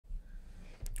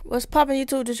What's poppin'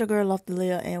 YouTube? This your girl off the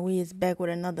lil, and we is back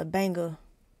with another banger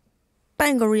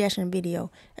reaction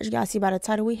video. As you guys see by the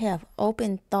title, we have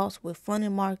Open Thoughts with Funny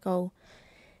Marco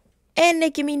and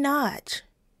Nicki Minaj.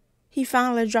 He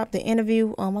finally dropped the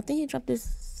interview. I think he dropped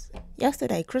this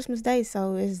yesterday, Christmas Day,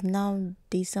 so it's now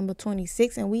December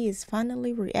 26th, and we is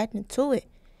finally reacting to it.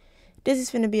 This is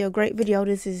finna be a great video.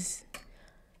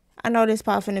 I know this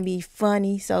part finna be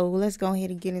funny, so let's go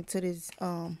ahead and get into this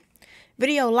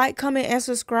video. Like, comment, and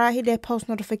subscribe. Hit that post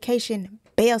notification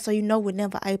bell so you know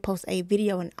whenever I post a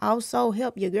video, and also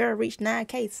help your girl reach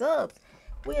 9K subs.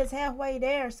 We is halfway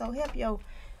there, so help your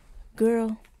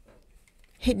girl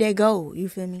hit that goal. You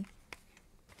feel me?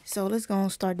 So let's go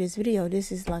and start this video.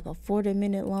 This is like a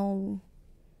 40-minute long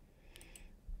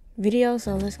video,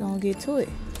 so let's go and get to it.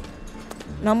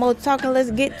 No more talking,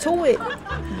 let's get to it.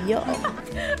 Yo.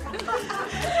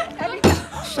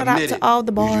 Shout out to all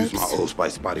the bars. Use my Old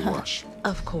Spice body wash.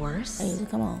 Of course. Hey,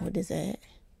 come on with this ad.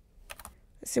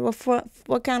 Let's see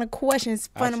what kind of questions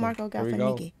Funny Marco got for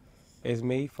Nicki. It's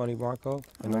me, Funny Marco,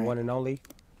 and the one and only.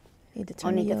 Need to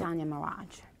turn me up. Tanya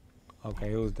Mirage.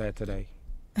 Okay, who's that today?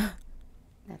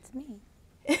 That's me.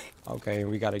 Okay,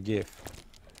 and we got a gift.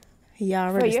 He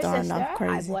already For your starting sister, off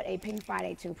crazy. I bought a Pink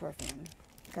Friday 2 perfume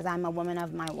because I'm a woman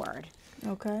of my word.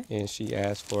 Okay. And she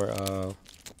asked for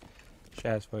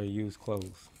used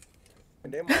clothes.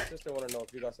 And then my sister want to know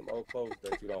if you got some old clothes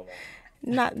that you don't want.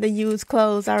 Not the used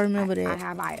clothes. I remember that. I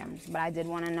have items, but I did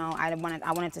want to know. I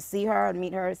wanted to see her,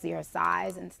 meet her, see her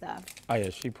size and stuff. Oh yeah,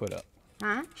 she put up.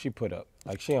 Huh? She put up.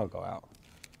 Like she don't go out.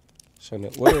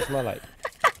 What does it smell like?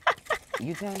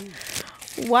 You tell me.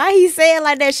 Why he saying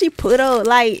like that? She put up,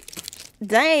 like,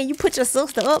 dang, you put your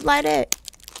sister up like that?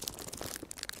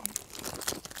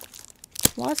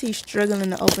 Why is he struggling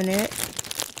to open it?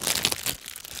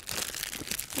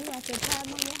 You got your tag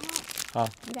on your hat? Huh?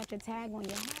 You got your tag on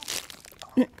your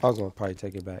hat? I was gonna probably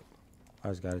take it back. I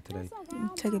just got it today.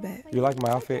 Take it back. You like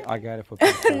my outfit? I got it for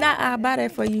people. Nah, I'll buy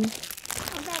that for you.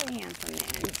 I'm very handsome, man.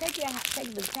 You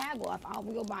take the tag off.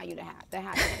 We'll buy you the hat. The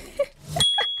hat.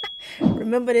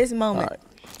 Remember this moment. All right.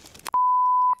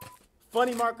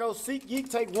 Funny Marco, Seat Geek,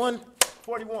 take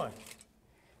 141.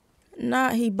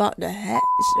 Nah, he bought the hat.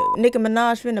 Nicki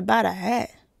Minaj finna buy the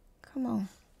hat. Come on.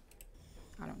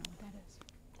 I don't know what that is.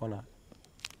 Why not?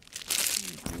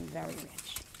 I'm very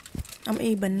rich. I'm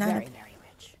eating banana. Very, very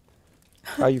rich.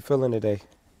 How you feeling today?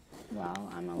 Well,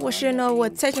 I'm a Well, you know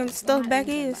what taking stuff back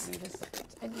is? I'm just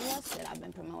exhausted. I've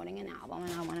been promoting an album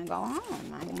and I want to go home.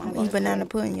 I'm eating banana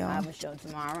pudding, I y'all. have a show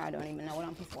tomorrow. I don't even know what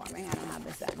I'm performing. I don't have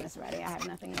the set list ready. I have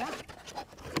nothing done.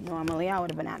 Normally, I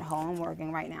would have been at home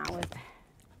working right now with.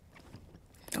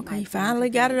 Okay, he finally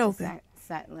got it open.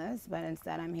 Set list, but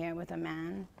instead I'm here with a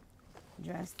man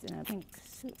dressed in a pink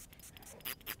suit.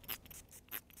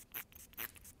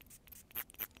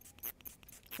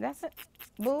 That's it.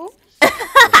 Boo.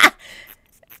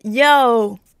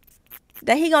 Yo,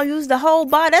 that he gonna use the whole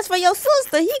bottle. That's for your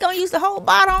sister. He gonna use the whole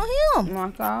bottle on him.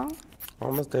 Marco.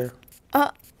 Almost there.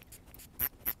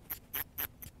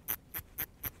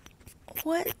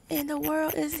 What in the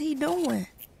world is he doing?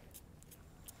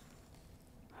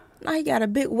 Now he got a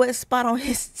big wet spot on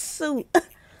his suit.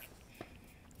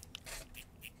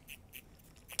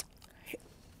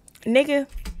 Nigga,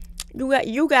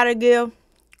 you gotta give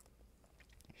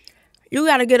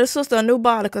a sister a new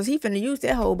bottle, cause he finna use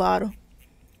that whole bottle.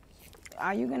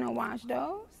 Are you gonna wash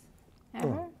those?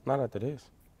 Ever? Not after this.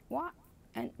 What?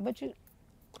 But you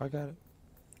I got it.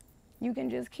 can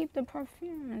just keep the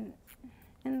perfume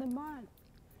in the bottle.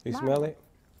 You smell it?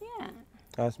 Yeah,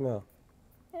 I smell.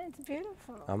 it's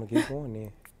beautiful. I'm gonna keep going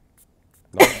then.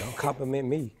 Don't compliment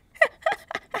me.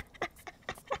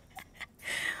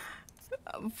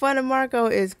 Funny Marco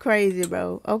is crazy,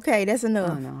 bro. Okay, that's I enough.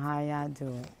 don't know how y'all do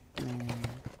it, man.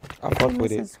 I fuck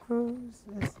with it. Screws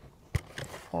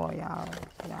or y'all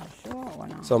sure or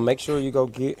not? So make sure you go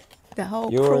get The whole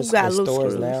crew yours got in loose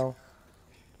stores screws. now.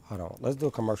 Hold on. Let's do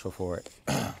a commercial for it.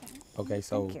 Okay,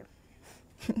 so Thank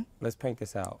you. let's paint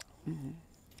this out.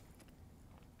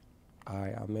 All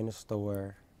right, I'm in the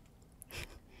store.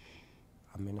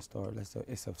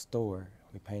 It's a store.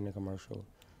 We paint a commercial.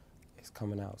 It's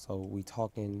coming out. So we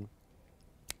talking.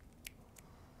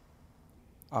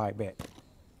 All right, bet.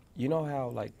 You know how,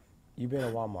 like, you been to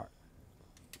Walmart?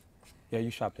 Yeah, you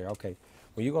shop there. Okay.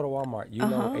 When you go to Walmart, you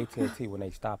know AT&T, when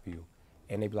they stop you,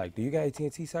 and they be like, do you got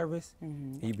AT&T service?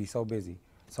 And you be so busy.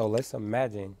 So let's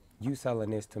imagine you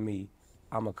selling this to me.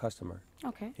 I'm a customer.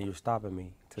 Okay. And you're stopping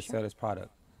me to sell this product.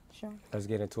 Sure. Let's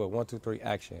get into it. 1, 2, 3,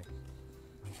 action.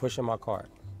 Pushing my cart.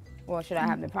 Well, should I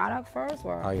have the product first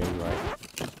or? Oh, yeah, you're right.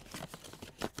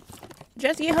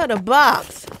 Just get her the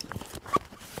box.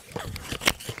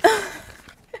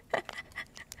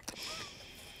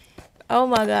 Oh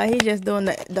my God, he just doing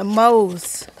the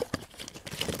most.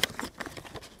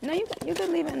 No, you could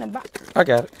leave it in the box. I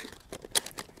got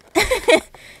it.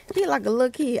 He like a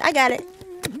little kid. I got it.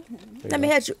 Let me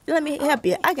help you. Let me help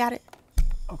you. I got it.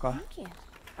 Okay. Thank you.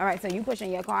 All right, so you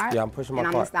pushing your card? Yeah, I'm pushing my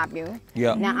and card. And I'm going to stop you?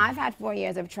 Yeah. Now, I've had 4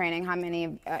 years of training. How many,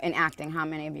 in acting, how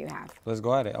many of you have? Let's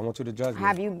go at it. I want you to judge me.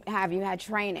 Have you had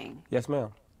training? Yes, ma'am.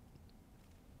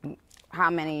 How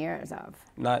many years of?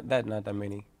 Not that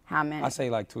many. How many? I say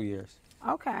like 2 years.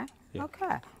 Okay, Yeah.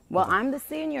 okay. Well, I'm the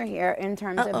senior here in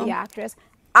terms of the actress.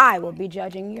 I will be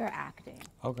judging your acting.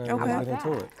 Okay, Okay. let's get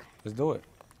into it. Let's do it.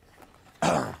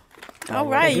 All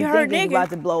right, you heard You're nigga. about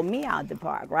to blow me out the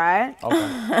park, right?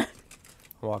 Okay.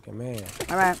 Walking man.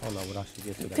 All right. I don't know what I should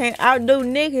get today. Can't outdo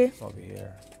nigga. Over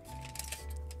here.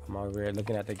 I'm over here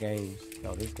looking at the games.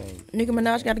 Yo, this game. Nicki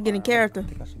Minaj got to get in character. I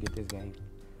think I should get this game.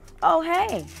 Oh,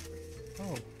 hey.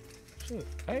 Oh, shit.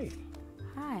 Hey.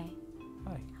 Hi.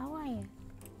 Hi. How are you?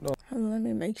 Hold on, let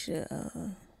me make sure.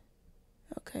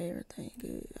 Okay, everything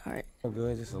good. All right. I'm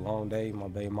good. It's a long day. My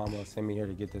baby mama sent me here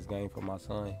to get this game for my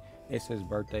son. It's his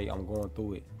birthday. I'm going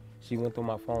through it. She went through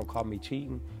my phone, called me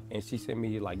cheating, and she sent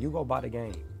me like, you go buy the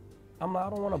game. I'm like, I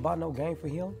don't want to buy no game for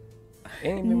him. It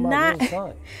ain't even my real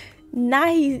son. Now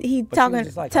he But she talking, was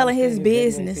just like, telling I his understand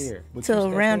his baby ain't business fair, but to you a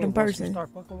step random in, once you person, start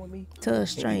fucking with me, to a and you know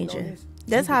stranger. this,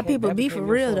 That's you how became- people that be for became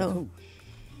your real son, though. too.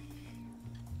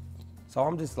 So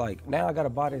I'm just like, now I gotta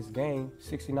buy this game,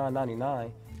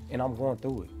 $69.99, and I'm going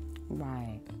through it.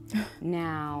 Right.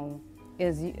 Now,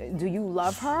 do you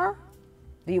love her?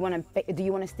 Do you want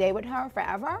to stay with her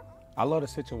forever? I love the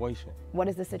situation. What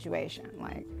is the situation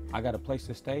like? I got a place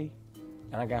to stay,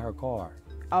 and I got her car.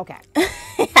 Okay.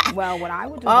 Well, what I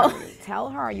would do is tell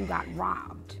her you got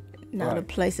robbed. Not a Right.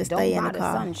 place to Don't stay in buy the the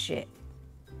car. son shit.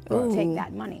 Ooh. Take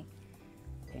that money.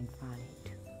 Pink Friday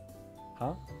too.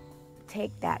 Huh?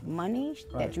 Take that money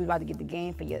that Right. you was about to get the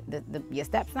game for your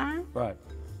stepson Right.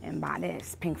 and buy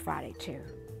this Pink Friday too.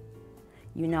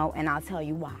 You know, and I'll tell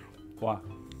you why. Why?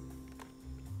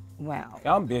 Well,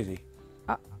 Yeah, I'm busy.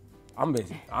 I'm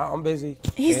busy. I'm busy.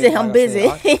 He And said, like I'm I busy.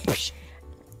 said,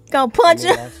 Gonna and punch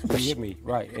then him. you hit me,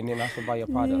 right? And then I should buy your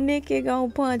product. Nicki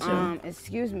gonna punch him.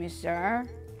 excuse me, sir.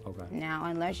 Okay. Now,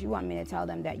 unless you want me to tell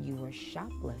them that you were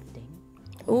shoplifting,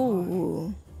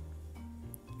 Ooh.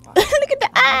 Look at the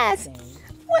eyes. say,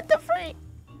 What the freak?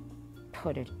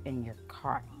 put it in your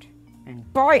cart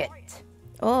and buy it.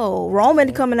 Oh,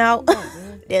 Roman coming out.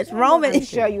 That's Roman. I'm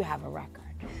sure you have a record.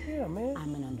 Yeah, man.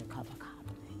 I'm an undercover cop.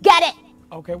 Get it!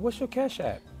 Okay, what's your Cash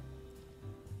App?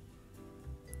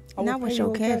 I Now will what's pay your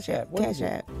you on cash app? What Cash is it?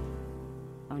 app.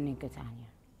 Onika Tanya.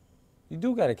 You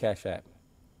do got a Cash App.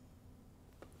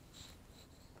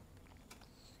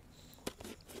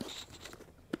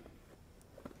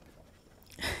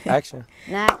 Action.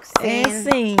 Next And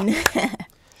scene. scene.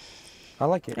 I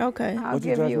like it. Okay. I'll Would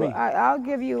you give judge you. me? I'll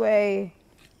give you a.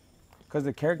 Because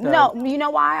the character. No, you know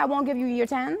why I won't give you your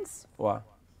tens? Why?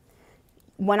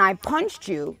 When I punched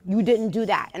you, you didn't do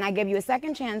that, and I gave you a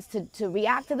second chance to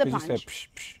react to the Because punch. you said psh,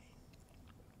 psh.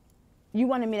 You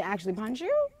wanted me to actually punch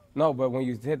you? No, but when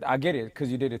you did, I get it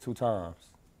because you did it 2 times.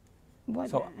 What?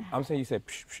 So I'm saying you said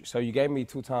psh, psh. So you gave me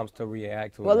 2 times to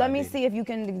react to it. Well, and let I me didn't. see if you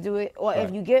can do it, or Right.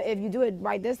 if you do it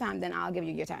right this time, then I'll give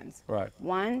you your tens. Right.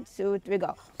 1, 2, 3,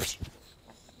 go.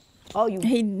 Oh, you.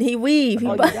 He weave. He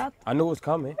Oh, you bu- duck. I knew it was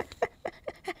coming.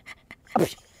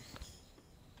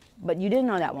 But you didn't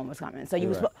know that one was coming, so you You're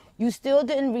was, right. you still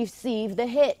didn't receive the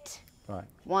hit. Right.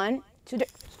 1, 2, 3.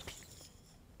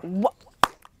 What?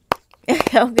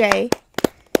 Okay.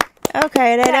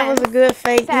 Okay, that was a good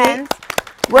fake Tens. hit.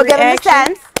 We'll give him a Reaction.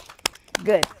 tens.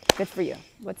 Good. Good for you.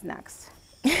 What's next?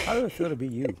 How does it feel to be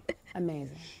you?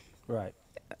 Amazing. Right.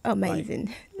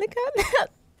 Amazing. Look how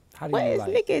How do what you is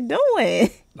like? Nicki doing?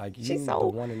 Like you, She's the so-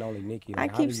 one and only Nicki. I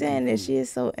Like, how keep do you saying eat that food? she is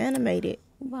so animated.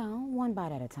 Well, one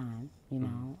bite at a time. You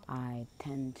know, I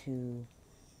tend to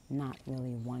not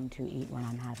really want to eat when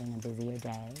I'm having a busier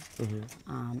day.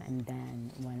 And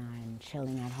then when I'm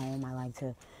chilling at home, I like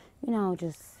to, you know,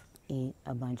 just eat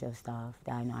a bunch of stuff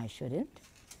that I know I shouldn't.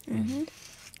 And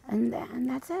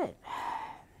that's it.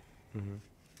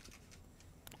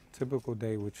 Typical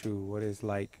day with you. What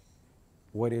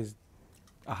is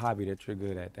a hobby that you're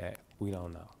good at that we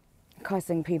don't know?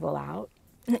 Cussing people out.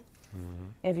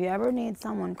 If you ever need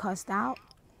someone cussed out,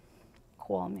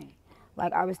 call me.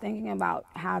 Like I was thinking about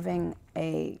having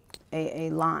a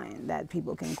line that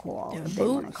people can call if they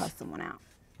want to boots. cuss someone out.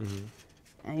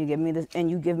 And you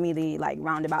give me the like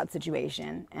roundabout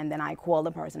situation, and then I call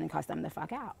the person and cuss them the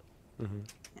fuck out.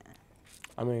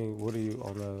 I mean, what are you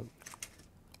on the?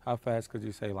 How fast could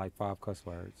you say like 5 cuss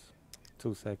words?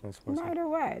 2 seconds for Right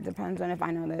away. It depends on if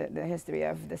I know the history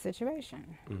of the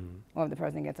situation or if the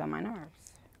person gets on my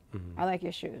nerves. I like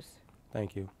your shoes.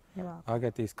 Thank you. You're welcome. I'll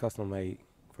get these custom made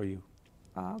for you.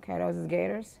 Oh, okay. Those is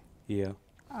Gators? Yeah,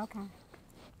 Okay.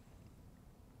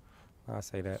 I'll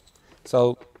say that.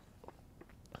 So,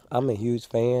 I'm a huge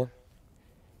fan,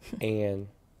 and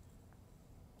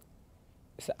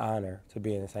it's an honor to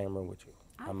be in the same room with you.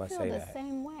 I must say that. I feel the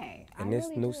same way. And this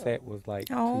new set was like,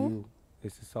 to you,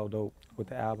 this is so dope with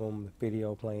the album, the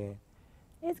video playing.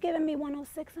 It's giving me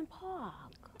 106 in Park.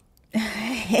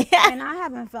 And I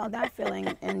haven't felt that feeling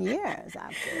in years,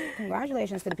 actually.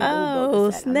 Congratulations to the people who built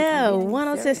the set. Snap.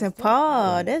 106 in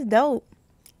Paul. That's dope.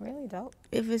 Really dope.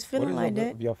 If it's feeling like that.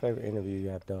 What is your favorite interview you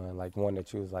have done? Like one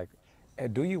that you was like,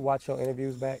 do you watch your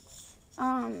interviews back?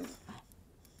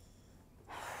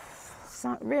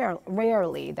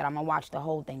 Rarely that I'm gonna watch the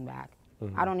whole thing back.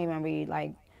 I don't even read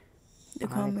like The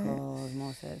articles comments.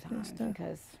 most of the time stuff.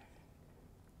 because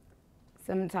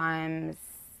sometimes,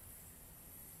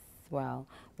 well,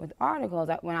 with articles,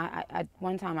 when I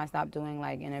one time I stopped doing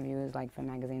like interviews like for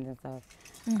magazines and stuff.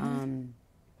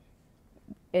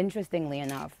 Interestingly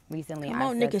enough, recently Come I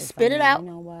on, said Nicki, to spit it someone, out. you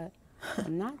know what?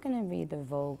 I'm not gonna read the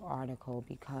Vogue article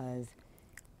because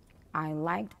I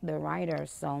liked the writer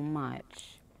so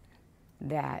much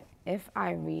that if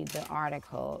I read the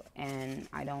article and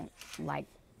I don't like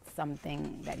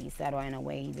something that he said or in a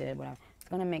way he did, whatever, it's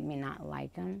gonna make me not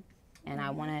like him. And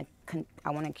I wanna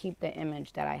keep the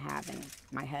image that I have in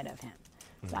my head of him.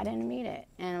 So I didn't read it.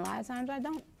 And a lot of times I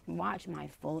don't watch my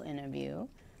full interview,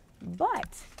 but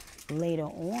later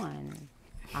on,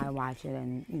 I watch it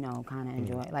and, you know, kind of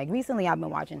enjoy it. Like recently I've been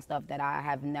watching stuff that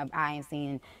I ain't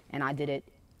seen, and I did it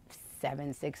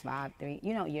 7, 6, 5, 3,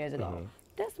 you know, years ago.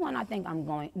 This one I think I'm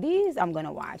going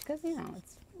to watch because, you know,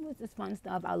 it's fun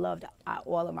stuff. I loved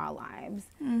all of our lives,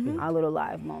 our little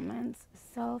live moments.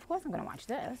 So of course I'm going to watch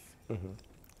this.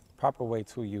 Proper way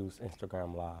to use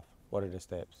Instagram Live. What are the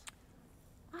steps?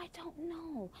 I don't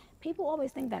know. People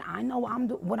always think that I know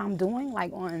what I'm doing,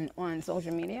 like on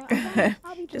social media.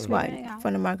 I'll be Just figuring it like out,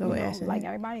 from the micro you know, asking. like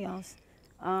everybody else.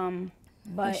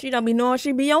 But She don't be knowing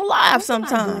she be on live one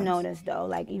thing I do sometimes. notice though,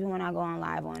 like even when I go on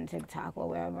live on TikTok or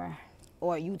wherever,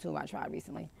 or YouTube, I tried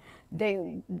recently,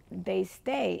 they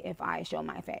stay if I show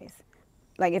my face.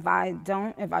 Like if I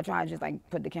try to just like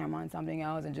put the camera on something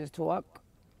else and just talk,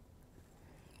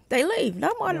 They leave.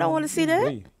 Nobody don't want to see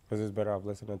that. Because it's better off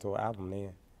listening to an album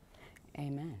then.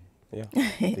 amen. Yeah.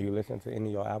 Do you listen to any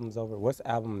of your albums over? What's the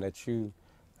album that you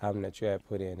had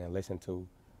put in and listened to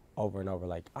over and over?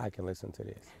 Like, I can listen to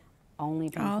this. Only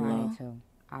Pink Oh, Friday Lord. too.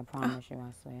 I promise you,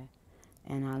 I swear.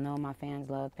 And I know my fans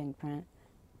love Pink Print.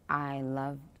 I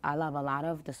love a lot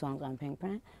of the songs on Pink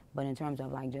Print, but in terms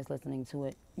of like just listening to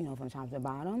it, you know, from top to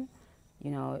bottom,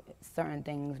 you know, certain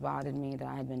things bothered me that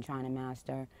I had been trying to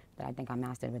master that I think I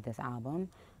mastered with this album.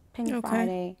 Pink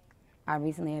Friday, I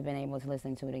recently have been able to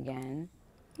listen to it again.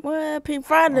 Well, Pink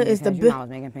Friday is the because, you know, I best. was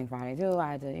making Pink Friday too.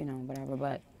 I had to, you know,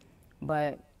 whatever.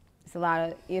 But it's a lot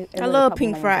of. It I was love a couple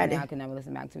Pink moments in Friday. there I could never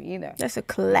listen back to either. That's a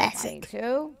Friday classic.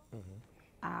 too.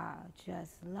 I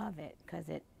just love it because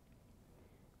it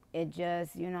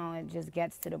just, you know, it just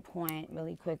gets to the point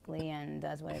really quickly and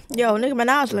does what it's supposed Yo, to Nicki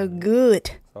Minaj look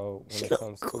good. So when it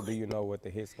comes to, do you know what the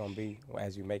hit's going to be?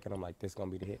 As you making them, like, this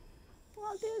going to be the hit?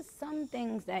 Well, there's some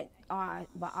things that are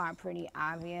pretty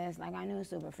obvious. Like I knew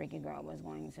Super Freaky Girl was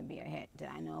going to be a hit. Did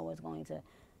I know it was going to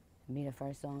be the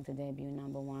first song to debut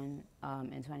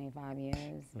 #1 in 25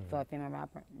 years for a female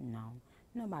rapper? No.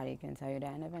 Nobody can tell you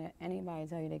that. And if anybody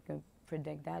tell you they could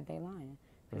predict that, they lying.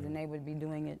 Because then they would be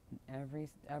doing it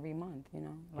every month, you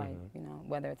know, like, you know,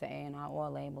 whether it's an A&R or a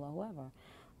label or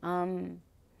whoever.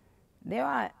 There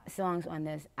are songs on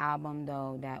this album,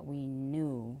 though, that we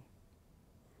knew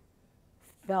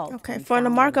felt. Okay, and from the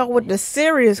sounded Marco like with a the hit.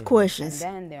 serious And questions.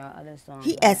 then there are other songs.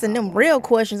 He on the asking them album real that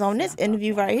questions on this snuck up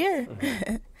interview on right us. here.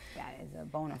 That is a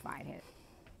bona fide hit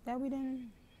that we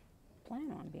didn't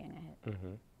plan on being a hit.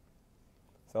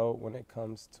 So when it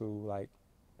comes to, like,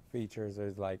 features,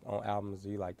 is like on albums, do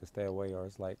you like to stay away, or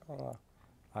it's like, oh,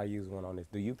 I use one on this?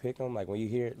 Do you pick them? Like when you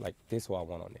hear it, like, this what I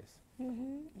want on this?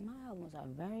 My albums are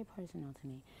very personal to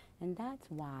me, and that's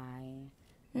why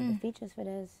with the features for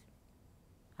this,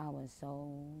 I was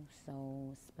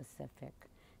so specific,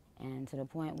 and to the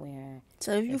point where.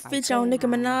 So if you I feature on couldn't Nicki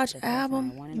have Minaj the person I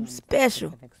album, wanted you on a special.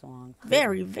 specific song.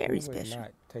 Very, Who very would special.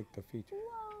 not take the feature?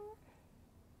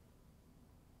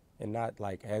 And not,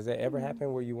 like, has that ever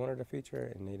happened where you wanted a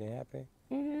feature and it didn't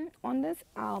happen? On this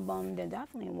album, there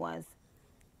definitely was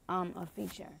a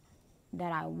feature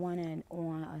that I wanted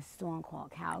on a song called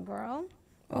Cowgirl.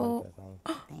 Oh, That song.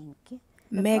 Thank you.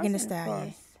 Megan Thee person Stallion.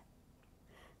 first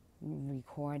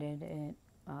recorded it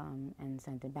and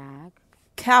sent it back.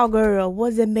 Cowgirl,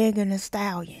 was it Megan Thee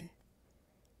Stallion?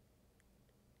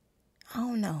 I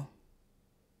don't know.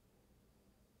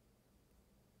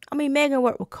 I mean, Megan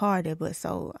worked with Cardi, but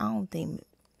so I don't think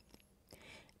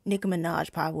Nicki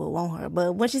Minaj probably would want her.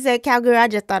 But when she said Cowgirl, I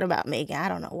just thought about Megan. I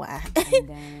don't know why. And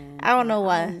then I don't know my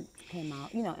why. album came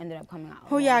out, ended up coming out.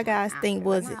 Who y'all guys think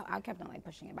was it? I kept on like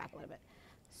pushing it back a little bit.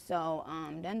 So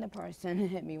then the person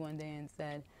hit me one day and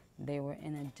said they were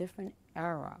in a different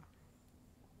era.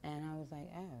 And I was like,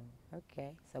 oh,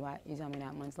 okay. So you told me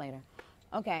that months later.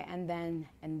 Okay, and then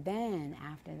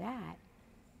after that,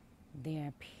 there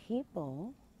are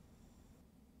people.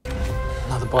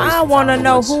 I want to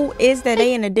know who is that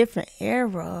they in a different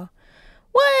era.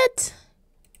 What?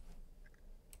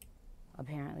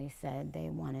 Apparently said they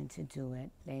wanted to do it.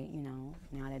 They,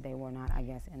 now that they were not, I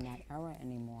guess, in that era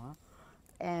anymore.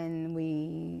 And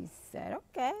we said,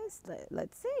 okay,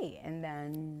 let's see. And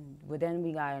then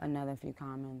we got another few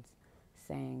comments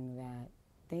saying that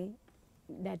they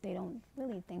don't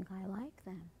really think I like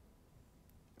them.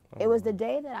 It was the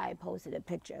day that I posted a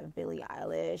picture of Billie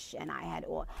Eilish, and I'm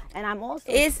also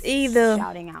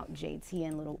shouting out JT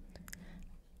and Little.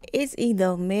 It's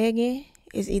either Megan,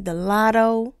 it's either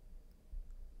Lotto.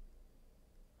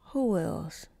 Who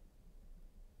else?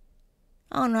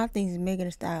 I don't know. I think it's Megan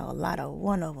Thee Stallion or Lotto.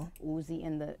 One of them. Uzi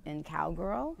in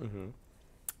Cowgirl. Mm-hmm.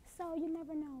 So you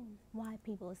never know why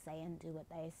people say and do what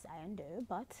they say and do,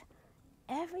 but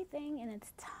everything in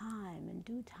its time, in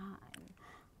due time.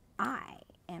 I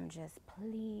am just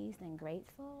pleased and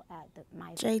grateful at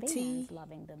my fans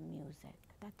loving the music.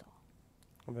 That's all.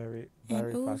 Very,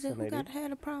 very and Uzi, fascinating. who got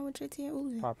had a problem with JT and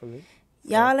Uzi? Properly.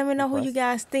 Y'all let me know who you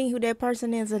guys think who that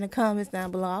person is in the comments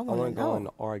down below. I want to go know. in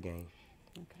the R game.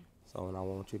 Okay. So, and I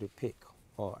want you to pick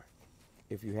R.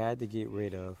 If you had to get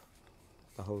rid of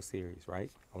the whole series,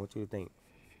 right? I want you to think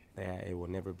that it will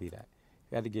never be that.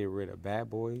 If you had to get rid of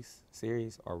Bad Boys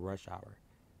series or Rush Hour,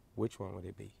 which one would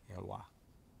it be and why?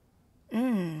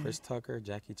 Chris Tucker,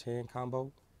 Jackie Chan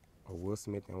combo, or Will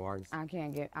Smith and Warren? I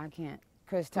can't.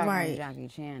 Chris Tucker and Jackie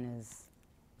Chan is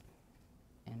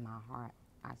in my heart.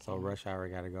 So Rush Hour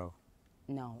gotta go.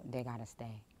 No, they gotta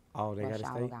stay. Oh, they gotta stay?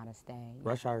 Rush Hour gotta stay. Yeah.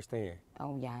 Rush Hour staying?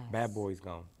 Oh, yes. Bad Boys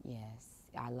gone? Yes.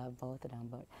 I love both of them,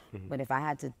 but if I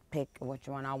had to pick which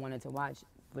one I wanted to watch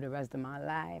for the rest of my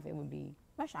life, it would be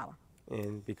Rush Hour.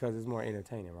 And because it's more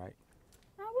entertaining, right?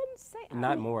 I wouldn't say.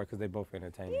 Not more, because they both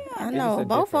entertaining. Yeah, I know.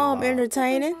 Both of them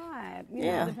entertaining.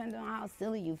 Yeah. Depending on how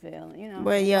silly you feel,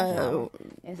 But yeah,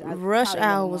 Rush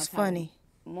Hour was funny.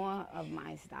 More of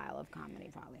my style of comedy,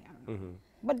 probably. I don't know.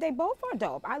 But they both are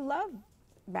dope. I love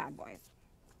Bad Boys.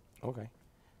 Okay.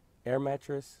 Air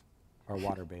mattress or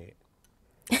waterbed?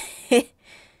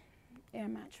 Air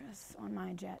mattress on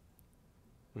my jet.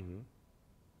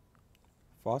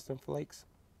 Frosted Flakes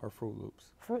or Fruit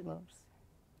Loops? Fruit Loops.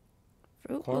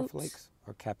 Corn Flakes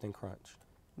or Captain Crunch?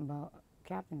 Well,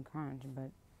 Captain Crunch, but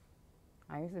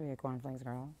I used to be a Corn Flakes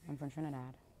girl. I'm from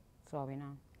Trinidad. That's all we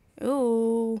know.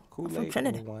 Ooh, Kool-Aid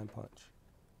or wine punch?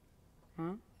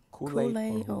 Huh?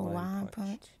 Kool-Aid or wine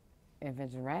punch? If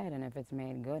it's red and if it's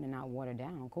made good and not watered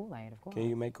down, Kool-Aid, of course. Can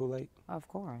you make Kool-Aid? Of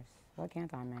course. What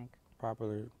can't I make?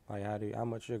 Properly, like how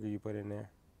much sugar you put in there?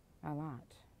 A lot.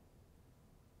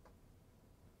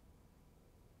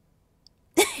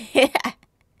 The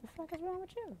fuck is wrong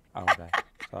with you? Oh, okay.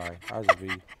 Sorry. I was just be.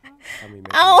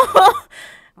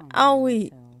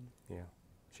 Weak. Yeah.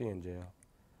 She in jail.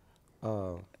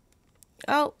 Oh.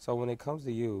 So when it comes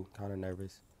to you, kind of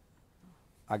nervous.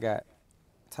 I got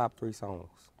top 3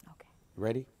 songs. Okay.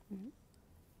 Ready?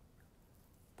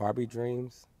 Barbie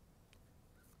Dreams,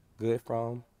 Good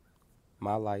From,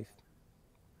 My Life,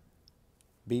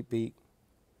 Beat Beat,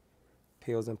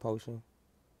 Pills and Potion,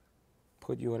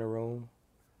 Put You in a Room,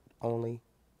 Only,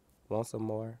 Want Some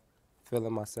More,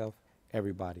 Feeling Myself,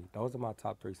 Everybody. Those are my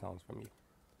top 3 songs from you.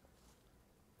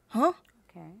 Huh?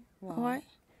 Okay. Well, all right.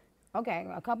 Okay,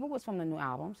 a couple was from the new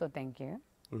album, so thank you.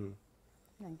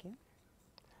 Thank you.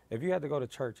 If you had to go to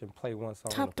church and play one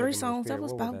song, top 3 songs, Spirit, that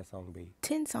was what about would that song be?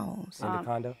 10 songs. In the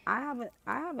condo? I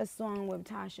have a song with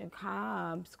Tasha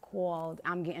Cobbs called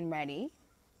 "I'm Getting Ready,"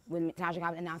 with Tasha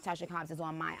Cobbs, and now Tasha Cobbs is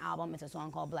on my album. It's a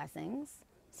song called "Blessings."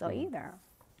 So either.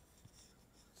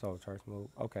 So church mood.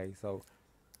 Okay, so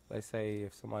let's say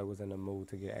if somebody was in the mood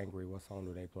to get angry, what song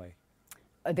do they play?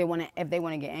 If they want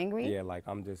to get angry. Yeah, like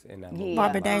I'm just in that mood.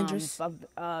 Barbie Dangerous.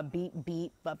 Beat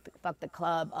Beat. Fuck the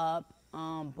club up.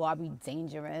 Barbie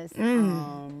Dangerous.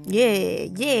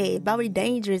 Yeah, Barbie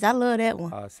Dangerous. I love that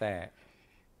one. Sad.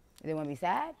 They want to be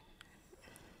sad?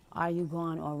 Are You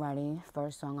Gone Already?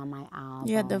 First song on my album.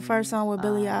 Yeah, the first song with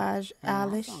Billie Eilish.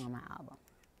 First song on my album.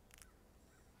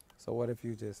 So what if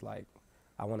you just like,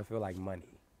 I want to feel like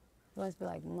money? Do I feel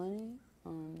like money?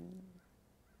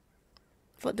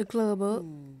 Fuck the club up.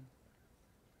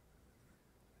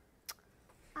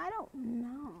 I don't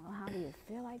know. How do you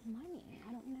feel like money?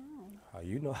 I don't know.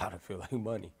 You know how to feel like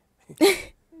money.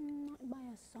 Not by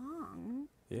a song.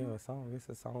 Yeah, a song. It's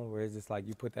a song where it's just like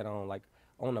you put that on like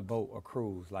on a boat or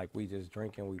cruise, like we just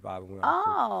drinking, we vibing. We on a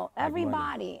cruise, Oh, like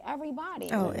everybody.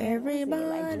 Oh, Yeah, everybody.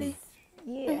 Like just,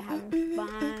 having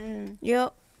fun.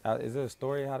 Yep. Is there a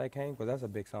story how that came? Because that's a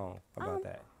big song about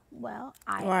that. Well,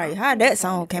 Right, how that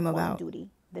song came about? Call of Duty,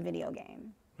 the video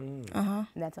game.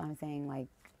 That's what I'm saying, like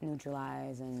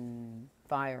neutralize and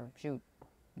fire, shoot,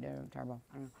 turbo.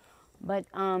 I don't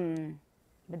know.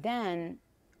 But then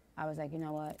I was like, you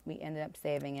know what? We ended up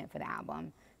saving it for the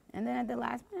album. And then at the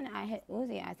last minute, I hit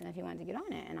Uzi, asked him if he wanted to get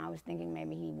on it. And I was thinking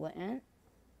maybe he wouldn't,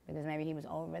 because maybe he was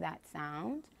over that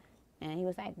sound. And he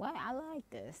was like, what? I like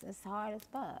this. It's hard as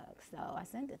fuck. So I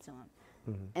sent it to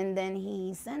him. And then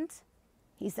he sent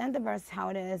the verse how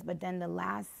it is, but then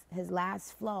his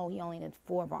last flow, he only did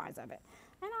 4 bars of it.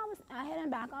 And I hit him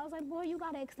back. I was like, boy, you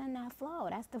gotta extend that flow.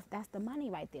 That's the money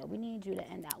right there. We need you to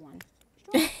end that one.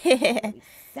 We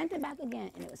sent it back again,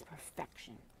 and it was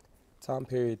perfection. Time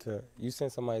period to you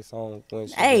sent somebody's song when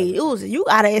she Hey, Uzi, you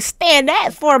gotta extend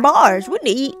that 4 bars. We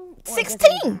need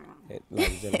 16.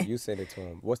 like Jenny, you sent it to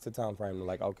him. What's the time frame?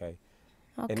 Like, okay.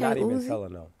 Okay, And not even Uzi.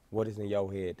 telling them what is in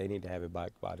your head. They need to have it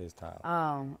back by this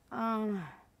time.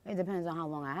 It depends on how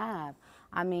long I have.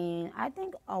 I mean, I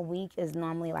think a week is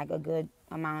normally like a good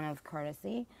amount of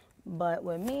courtesy. But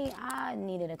with me, I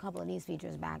needed a couple of these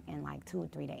features back in like 2 or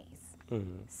 3 days.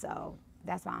 So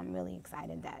that's why I'm really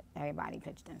excited that everybody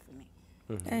pitched in for me.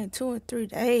 Dang, 2 or 3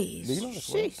 days. Do you know this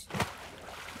word? Sheesh.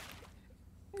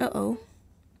 Uh-oh.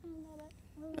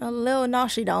 A little, no,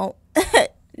 she don't.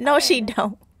 No, she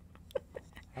don't.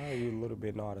 How you a little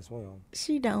bit know how to swim?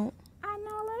 She don't. I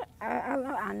know a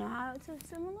little. I know how to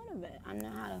swim a little bit. I know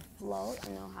how to float. I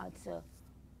know how to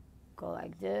go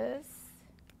like this.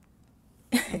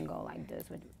 And go like this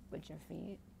with your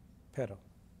feet. Pedal.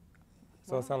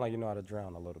 So it sounds like you know how to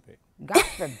drown a little bit. God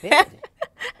forbid.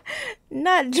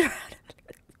 Not drowned.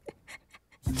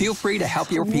 Feel free to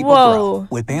help your people Whoa. grow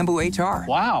with Bamboo HR.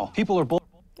 Wow, people are bold.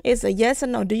 It's a yes or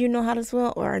no. Do you know how to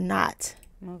swim or not?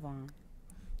 Move on.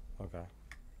 Okay.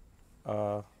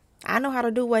 I know how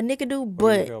to do what Nicki do, What do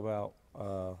you but feel about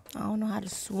I don't know how to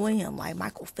swim like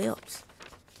Michael Phelps.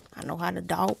 I know how to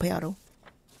dog paddle.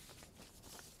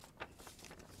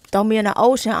 Throw me in the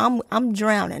ocean, I'm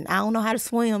drowning. I don't know how to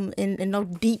swim in no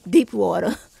deep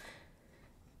water.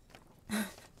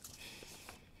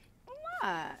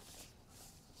 What?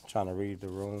 trying to read the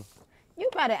room? You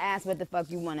better ask what the fuck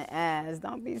you want to ask.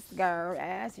 Don't be scared.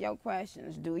 Ask your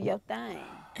questions. Do your thing.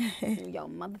 Do your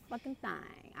motherfucking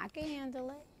thing. I can handle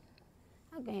it.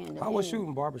 I can handle it. How was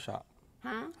shooting barbershop?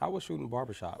 Huh? How was shooting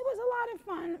barbershop? It was a lot of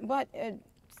fun, but it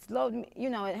slowed me. You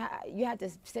know, you had to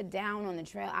sit down on the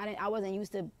trail. I wasn't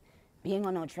used to being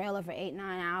on no trailer for 8-9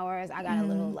 hours. I got a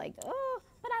little like, oh,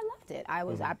 but I loved it. I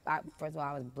first of all,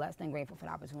 I was blessed and grateful for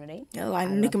the opportunity. Yeah, like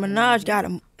Nicki Minaj got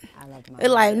him. I loved my It's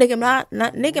like Nicki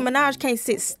Minaj can't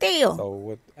sit still. So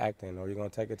with acting, are you gonna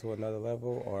take it to another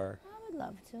level or? I would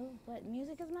love to, but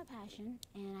music is my passion,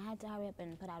 and I had to hurry up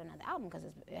and put out another album because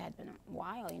it had been a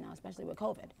while, you know, especially with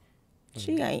COVID.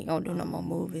 She ain't gonna do no more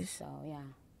movies. So yeah,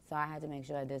 so I had to make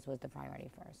sure this was the priority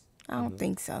first. I don't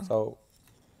think so.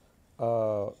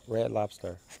 So, Red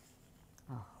Lobster,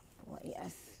 Oh, boy,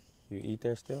 yes, you eat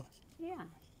there still? yeah.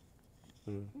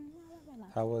 Mm. I love Red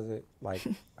Lobster. How was it? Like,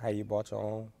 how you bought your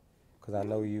own? Because I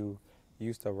know you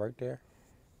used to work there.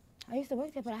 I used to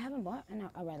work there, but I haven't bought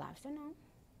a Red Lobster, no.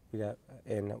 You got,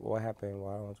 and what happened?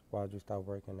 Why did you stop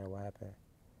working there? What happened?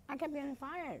 I kept getting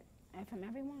fired from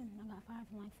everyone. I got fired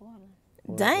from like 4 of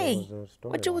them. Dang. was the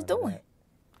story What you was behind doing? that?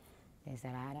 They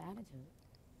said I had an attitude.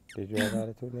 Did you have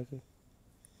attitude, Nicki?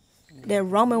 That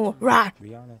Roman was right.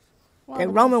 Be honest. Well, That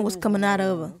the Roman was customers coming were out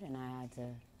of rude, her. and I had to,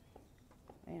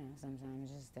 you know,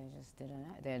 sometimes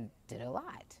they did a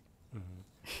lot.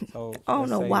 So I don't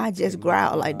let's know say why I just Nicki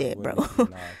growl like Minaj that, with bro.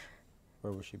 Nicki Minaj,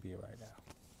 where would she be right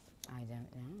now? I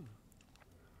don't know.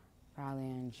 Probably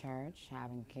in church,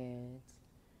 having kids,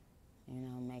 you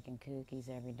know, making cookies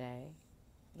every day.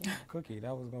 Yeah. Cookie,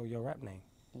 that was gonna be your rap name.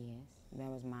 Yes, that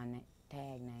was my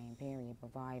tag name, period,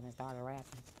 before I even started rapping.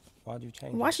 Why'd you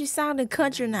change Why it? she sounding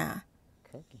country now?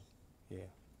 Cookie. Yeah.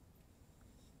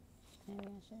 Maybe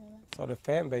I should have. So the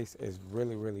fan base is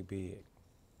really, really big.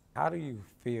 How do you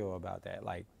feel about that?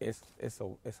 Like it's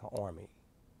an army.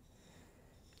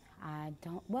 I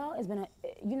don't. Well, it's been a.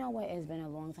 You know what? It's been a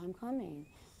long time coming.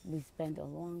 We spent a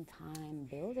long time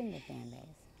building the fan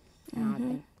base, and I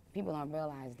think people don't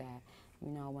realize that,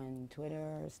 you know, when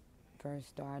Twitter first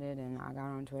started and I got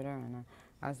on Twitter and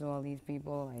I saw all these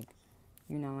people, like,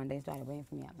 you know, and they started waiting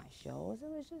for me at my shows, it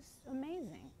was just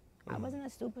amazing. I wasn't a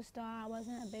superstar, I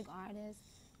wasn't a big artist,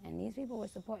 and these people were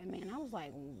supporting me, and I was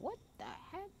like, what the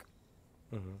heck?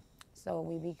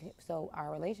 So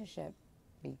our relationship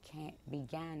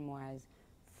began more as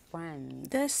friends.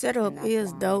 That setup and that's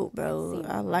is why dope, it bro. seems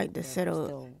I like the we're setup.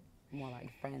 Still more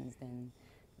like friends than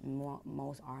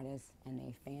most artists and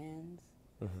their fans.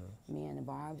 Me and the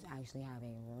Barbs actually have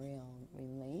a real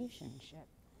relationship.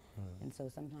 And so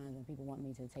sometimes when people want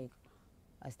me to take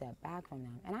a step back from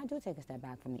them, and I do take a step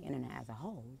back from the internet as a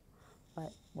whole,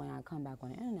 but when I come back on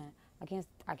the internet, I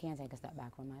can't take a step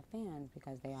back from my fans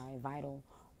because they are a vital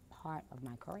part of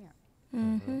my career.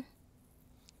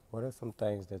 What are some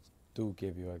things that do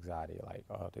give you anxiety? Like,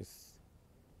 oh, this,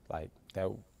 like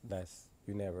that's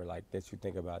you never like that you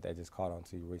think about that just caught on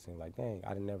to you recently. Like, dang,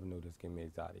 I never knew this gave me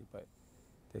anxiety, but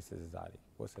this is anxiety.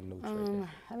 What's a new trigger?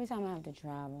 Every time I have to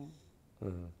travel,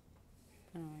 Mm-hmm.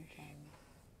 I don't like traveling.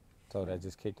 So that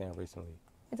just kicked in recently.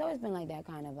 It's always been like that,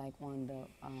 kind of like on the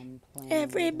planes and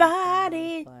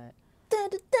Everybody. stuff, but Da,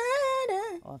 da, da,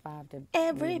 da. or if I have to leave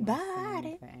Everybody. my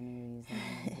son for any reason,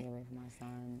 be away from my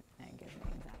son, that gives me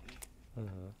anxiety.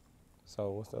 Mm-hmm.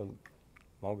 So what's the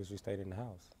longest you stayed in the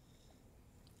house?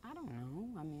 I don't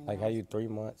know. I mean, Like, how you 3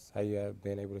 months? How you have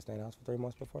been able to stay in the house for 3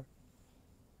 months before?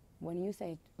 when you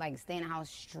say like stay in the house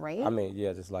straight, I mean,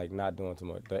 yeah, just like not doing too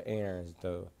much. The errands,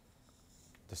 the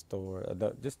store,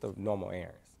 just the normal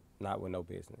errands, not with no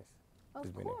business. of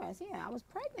Just been there. course, yeah, I was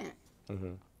pregnant.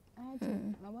 Mm-hmm.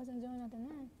 I wasn't doing nothing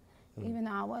then. Even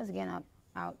though I was getting up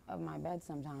out of my bed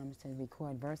sometimes to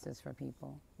record verses for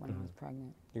people when I was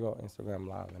pregnant. You go Instagram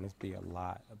Live, and it's be a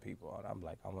lot of people on. I'm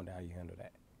like, I wonder how you handle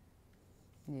that.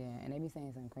 Yeah, and they be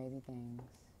saying some crazy things.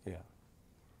 Yeah.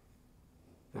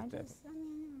 I just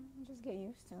get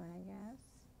used to it, I guess.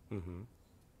 Mm-hmm.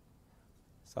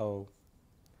 So,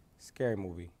 scary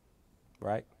movie,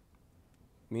 right?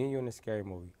 Me and you in a scary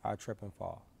movie. I trip and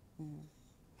fall.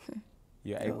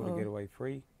 You're able to get away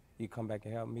free. You come back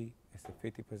and help me. It's a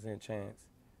 50% chance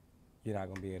you're not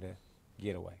gonna be able to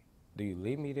get away. Do you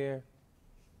leave me there,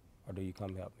 or do you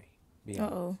come help me? Be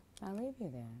honest. Uh-oh. I leave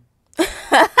you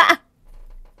there.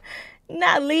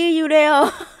 Not leave you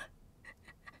there.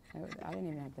 I didn't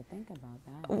even have to think about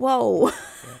that. Whoa.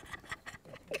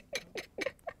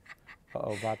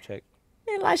 Uh-oh, vibe check.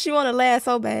 It's like she want to laugh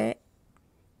so bad.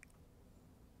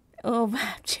 Oh,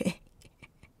 vibe check.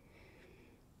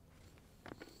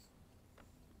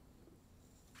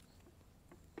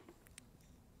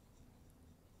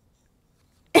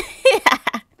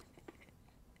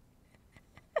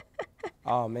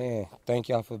 Oh, man. Thank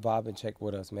y'all for vibing check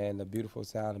with us, man. The beautiful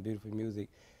sound, the beautiful music.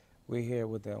 We're here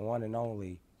with the one and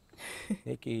only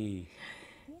Nicki.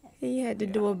 He had to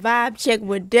do a vibe check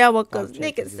with Deborah because Vibe check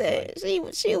Nicki is just said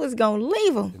like- she was going to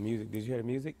leave him. The music. Did you hear the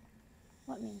music?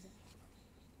 What music?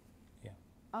 Yeah.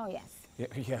 Oh, yes. Yeah,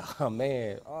 yeah. Oh,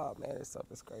 man. This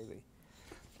stuff is crazy.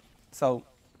 So,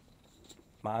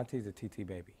 my auntie's a TT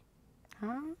baby.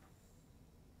 Huh?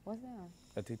 What's that?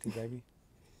 A TT baby?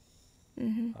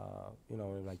 You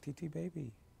know, like TT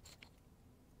baby.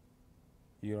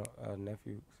 You know,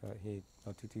 nephew, he,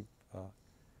 no TT.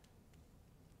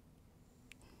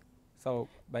 So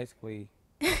basically,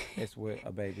 it's with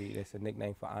a baby. It's a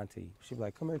nickname for auntie. She be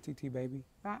like, "Come here, TT baby."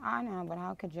 I know, but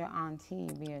how could your auntie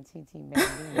be a TT baby?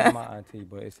 It's my auntie,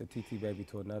 but it's a TT baby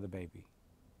to another baby.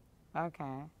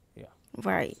 Okay. Yeah.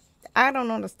 Right. I don't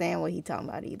understand what he talking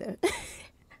about either.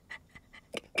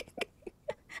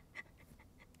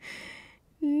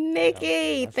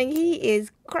 Nicki think he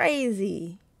is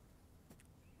crazy.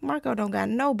 Marco don't got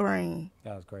no brain.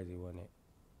 That was crazy, wasn't it?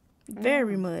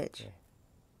 Very much. Yeah.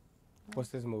 What's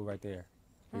this move right there?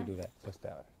 You do that. What's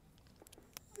that?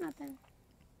 Nothing.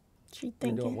 She You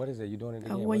thinking. doing, what is it? You doing it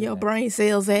again? Where What is your that? brain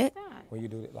cells at? That. When you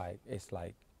do it, like, it's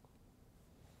like,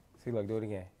 see, look, do it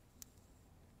again.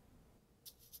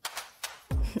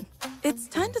 It's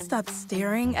time to stop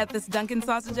staring at this Dunkin'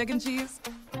 sausage, egg, and cheese.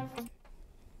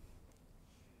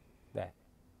 That.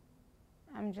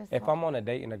 I'm just. If I'm on a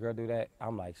date and a girl do that,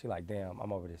 I'm like, she like, damn,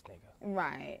 I'm over this nigga.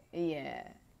 Right. Yeah.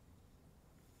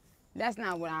 That's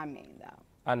not what I mean, though.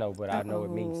 I know, but I know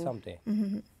it means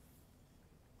something.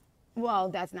 Well,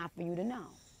 that's not for you to know.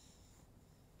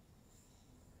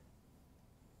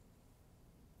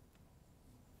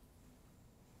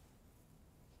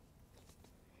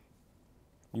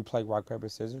 You play rock, paper,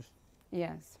 scissors?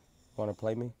 Yes. Want to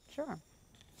play me? Sure.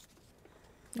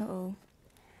 Uh-oh.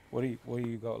 What do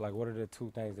you go, like, what are the two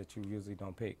things that you usually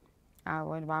don't pick? Why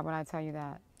would I tell you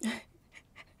that?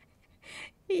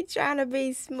 He trying to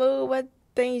be smooth. What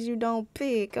things you don't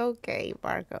pick? Okay,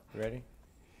 Marco. Ready?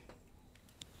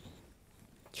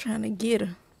 Trying to get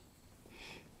her.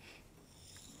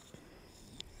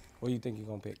 What do you think you're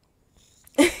gonna pick?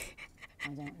 I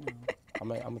don't know. I'm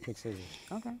gonna pick scissors.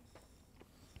 Okay.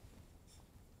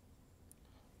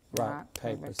 Rock,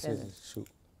 paper, scissors, shoot.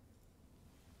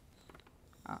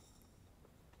 Oh.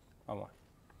 I won.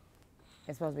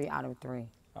 It's supposed to be out of 3.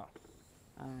 Oh. All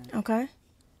right. Okay.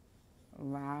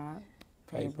 Rock,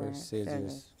 Paper,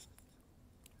 scissors.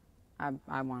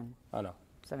 I won. Oh no.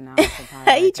 So now it's a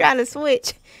tie. He trying to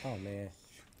switch. Oh man.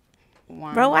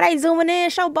 One. Bro, why they zooming in?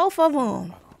 Show both of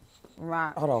them.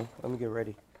 Rock. Hold on. Let me get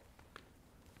ready.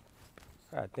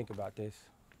 I gotta think about this.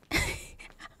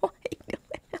 What he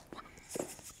doing?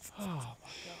 Oh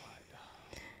my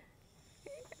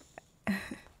god.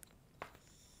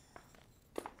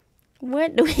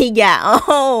 What do he got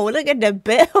on? Look at the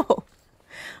belt.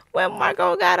 What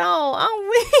Marco got on? I'm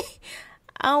weak.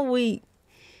 I'm weak.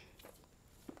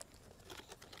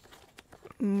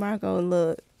 Marco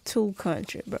look too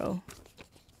country, bro.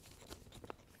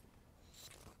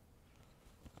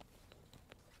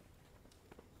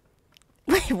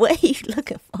 Wait, what are you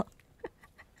looking for?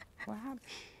 What happened?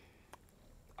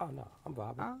 Oh no, I'm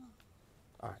bobbing. Oh.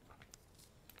 All right.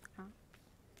 Huh?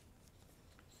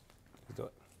 Let's do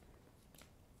it.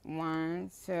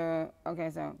 1, 2. Okay,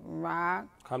 so rock.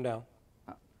 Calm down.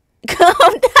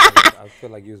 Calm down. I feel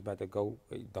like you was about to go.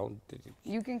 Wait, don't.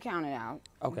 You can count it out.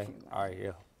 Okay. if you like. All right.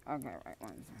 Yeah. Okay, right.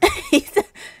 1 second.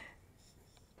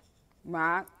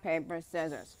 Rock, paper,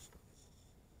 scissors.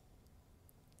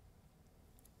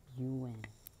 You win.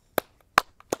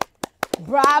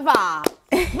 Brava!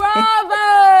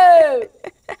 Bravo!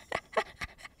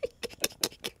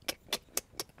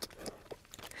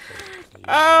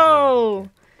 Oh.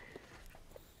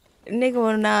 Nigga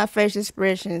with non-facial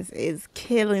expressions is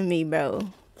killing me, bro.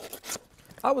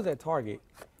 I was at Target,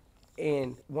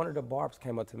 and one of the barbs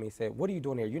came up to me and said, "What are you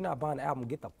doing here? You're not buying the album.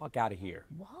 Get the fuck out of here."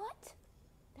 What?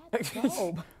 That's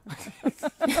dope.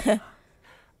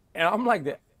 And I'm like,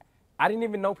 that. I didn't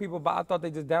even know people buy. I thought they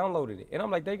just downloaded it. And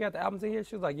I'm like, they got the albums in here.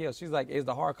 She was like, yeah. She's like, it's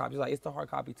the hard copy. She's like, it's the hard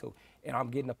copy too. And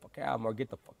I'm getting the fuck album or get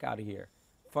the fuck out of here.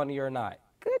 Funny or not.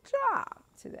 Good job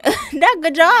today. That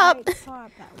good job. Nice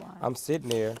part that was. I'm sitting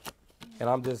there, and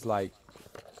I'm just like,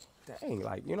 dang,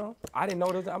 like, you know, I didn't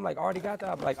know this. I'm like, I already got that.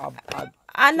 I'm like,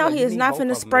 I know she's like, he you is need not both finna of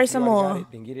them. spray If you some already got more. it,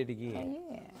 then get it again.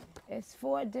 Yeah, it's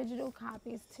 4 digital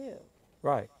copies too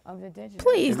Right. of the digital.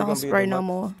 Please Is it don't gonna be a spray no deluxe?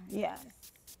 more. Yes.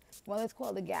 Well, it's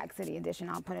called the Gag City Edition.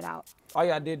 I'll put it out. Oh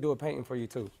yeah, I did do a painting for you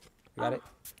too. You got it?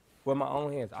 With my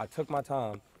own hands. I took my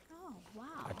time. Oh, wow.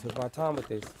 I took my time with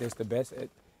this. This the best.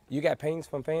 You got paintings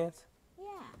from fans? Yeah.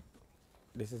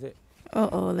 This is it.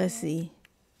 Uh-oh, let's see.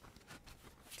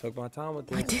 Took my time with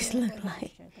What this. this look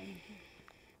like?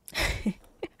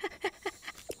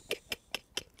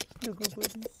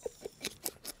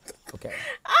 Okay.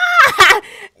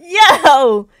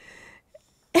 Yo!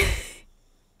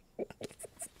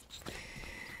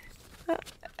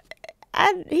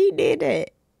 He did that.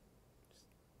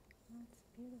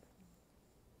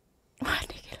 Why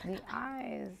nigga? The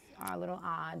eyes are a little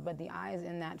odd, but the eyes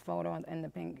in that photo in the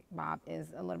pink bob is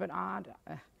a little bit odd.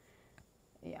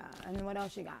 Yeah. And then what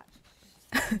else you got?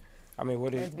 I mean,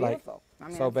 what is It's like? beautiful. I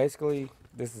mean, So that's- basically,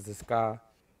 this is the sky.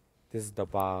 This is the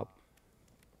bob.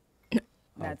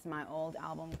 That's my old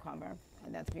album cover.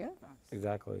 And that's beautiful.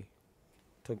 Exactly.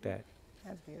 Took that.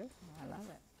 That's beautiful. I love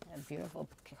it. And beautiful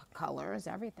colors,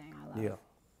 everything. I love Yeah. it.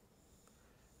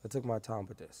 I took my time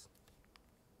with this.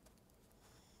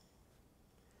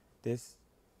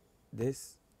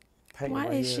 This paint Why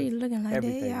right is here, she looking like that,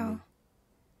 everything to y'all?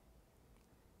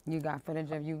 me. You got footage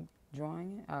of you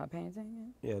drawing it,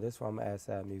 painting Yeah, this is why I'm gonna add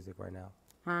sad music right now. it?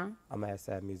 Huh? I'm gonna add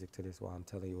sad music to this while I'm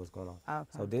telling you what's going on.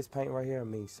 Okay. So this paint right here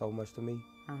means so much to me.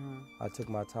 Uh-huh. I took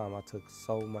my time. I took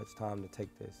so much time to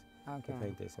take this, Okay. to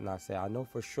paint this, and I said, I know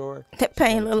for sure. That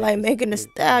paint look like making a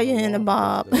stallion in the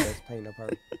bob. The best paint of her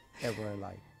ever in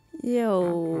life.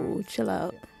 Yo, chill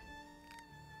out.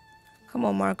 Come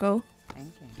on, Marco. Thank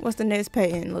you. What's the next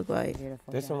painting look like?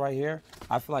 Beautiful. This job. one right here,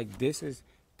 I feel like this is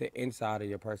the inside of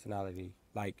your personality,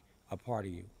 like a part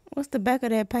of you. What's the back of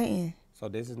that painting? So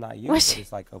this is not you, What but she-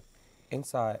 it's like a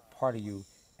inside part of you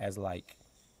as like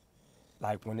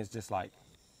when it's just like,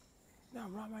 no,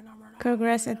 Roman.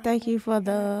 Congrats and thank you for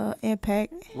the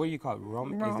impact. What do you call it?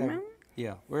 Roman? Is Roman? that,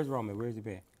 yeah. Where's Roman? Where's he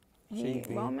been? She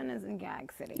been- Roman is in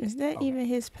Gag City. Is that even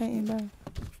his painting, bro?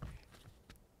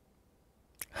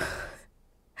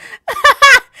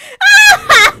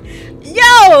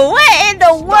 Yo, what in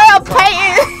the world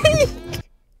painting?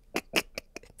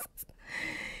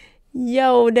 Yo.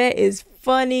 Yo, that is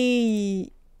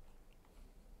funny.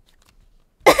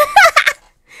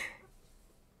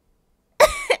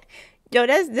 Yo,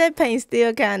 that paint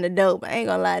still kind of dope. I ain't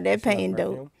gonna lie, that paint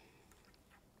dope.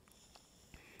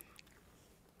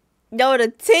 Yo, the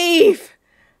teeth.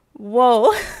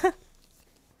 Whoa.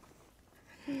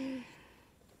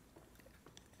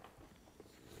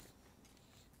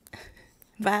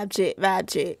 Vibe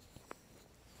check.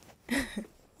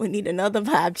 We need another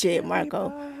vibe check,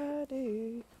 Marco.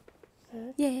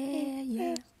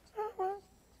 Yeah.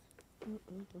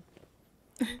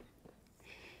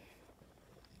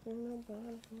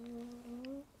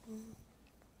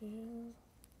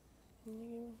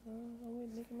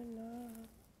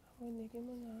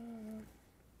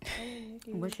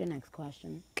 What's your next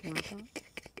question,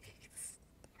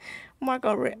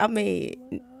 Marco?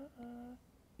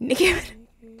 Nicki.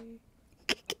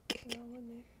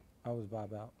 I was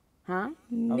vibe out. Huh?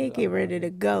 Nicki ready to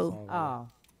go. Oh.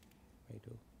 They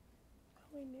do.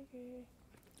 Nicki.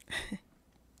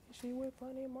 She with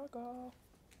funny Marco.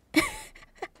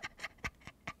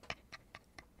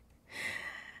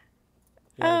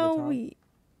 Oh, we.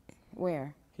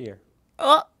 Where? Here.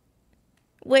 Oh,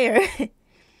 where?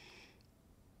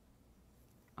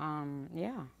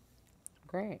 Yeah.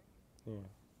 Great. Yeah.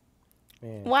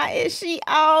 Man, Why is she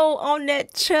all on that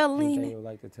anything chilling? you would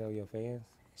like to tell your fans?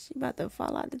 She about to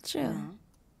fall out the chair. No.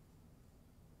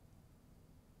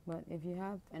 But if you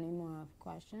have any more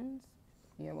questions,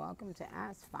 you're welcome to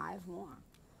ask 5 more.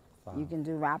 You can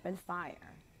do rapid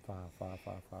fire. Five.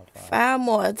 5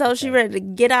 more. So she ready to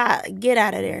get out of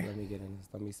there. Let me get in this.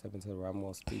 Let me step into the I'm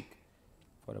gonna speak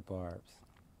for the barbs.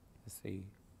 Let's see.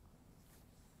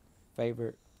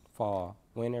 Favorite fall,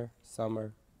 winter,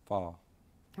 summer, fall.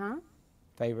 Huh?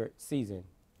 Favorite season,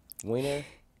 winter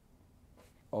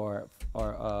or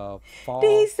fall.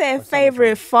 He said or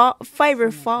favorite summertime?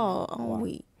 favorite fall on Why?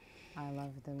 week. I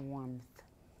love the warmth.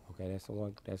 Okay, that's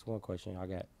one question. I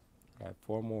got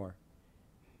 4 more.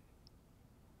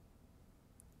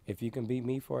 If you can beat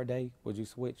me for a day, would you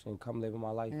switch and come live in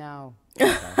my life? No.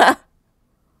 Okay.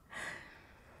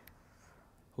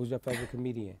 Who's your favorite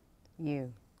comedian?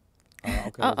 You.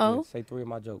 Okay, Uh-oh. let's say 3 of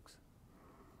my jokes.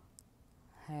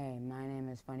 Hey, my name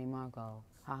is Funny Marco.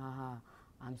 Ha ha ha.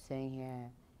 I'm sitting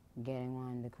here getting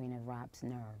on the Queen of Rap's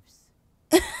nerves.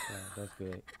 Yeah, that's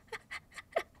good.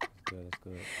 That's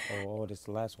good. Oh, this is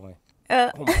the last one.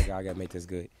 Oh my God, I gotta make this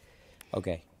good.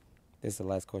 Okay, this is the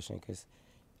last question because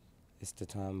it's the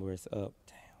time where it's up.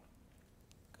 Damn.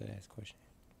 Good ass question.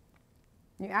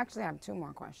 You actually have 2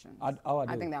 more questions. I do.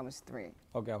 I think that was 3.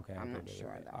 Okay. I'm not good.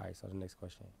 sure, though. All right, so the next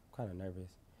question. I'm kind of nervous.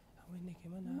 I'm with Nicki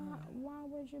Minaj. Why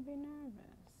would you be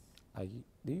nervous?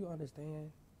 Do you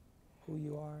understand who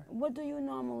you are? What do you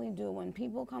normally do when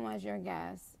people come as your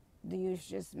guests? Do you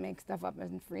just make stuff up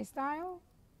in freestyle?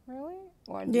 Really?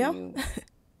 Or do you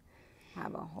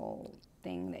have a whole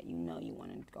thing that you know you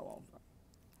want to go over?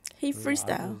 He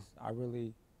freestyle. I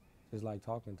really just like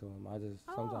talking to him.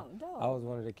 Sometimes dope. I was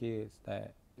one of the kids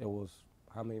that it was,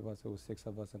 how many of us? It was 6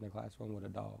 of us in the classroom with a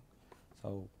dog.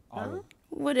 So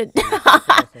What a 6 of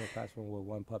us in the classroom with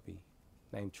 1 puppy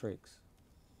named Trix.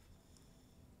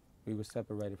 We were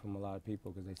separated from a lot of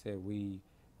people because they said we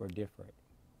were different.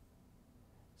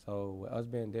 So with us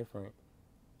being different,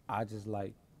 I just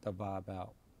like the vibe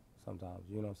out sometimes.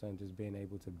 You know what I'm saying? Just being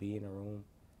able to be in a room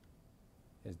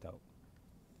is dope.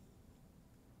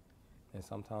 And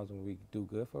sometimes when we do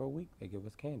good for a week, they give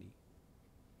us candy.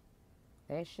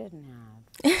 They shouldn't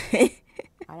have.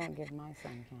 I don't give my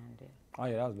son candy. Oh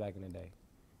yeah, that was back in the day.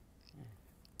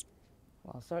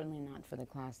 Well, certainly not for the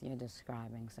class you're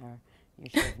describing, sir. You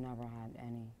should have never had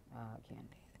any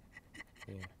candy.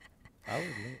 Yeah, I was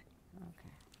lit. Okay.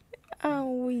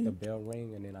 Oh, The bell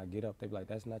ring and then I get up. They be like,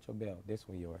 "That's not your bell. This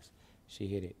one yours." She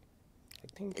hit it.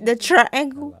 Like, ting, ting, the ting.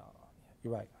 triangle. Like, oh, yeah.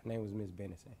 You're right. Her name was Miss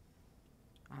Benison.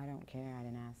 I don't care. I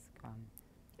didn't ask.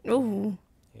 Ooh.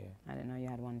 Yeah. I didn't know you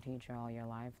had one teacher all your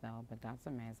life, though, but that's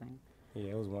amazing.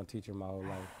 Yeah, it was one teacher my whole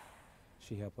life.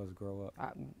 She helped us grow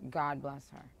up. God bless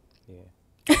her.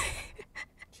 Yeah.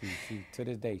 she to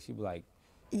this day, she be like,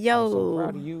 Yo, "I'm so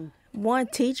proud of you. one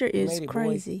teacher You is made it, boy."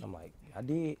 crazy. I'm like, "I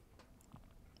did."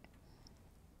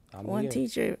 I'm One here.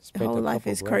 teacher, Spent whole a life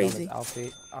couple is grand on this crazy.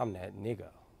 outfit. I'm that nigga.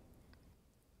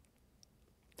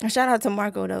 Shout out to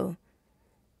Marco though.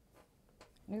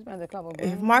 You spent a couple If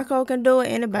grand. Marco can do it,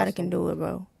 anybody can do it,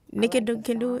 bro. Nicki like the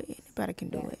can do it, socks. anybody can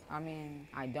do Yeah, it. I mean,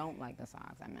 I don't like the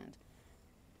socks. I meant.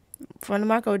 From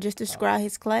Marco, just describe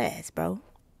his class, bro.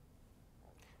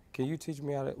 Can you teach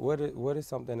me how to, what is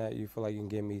something that you feel like you can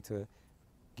get me to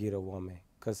get a woman?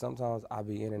 Because sometimes I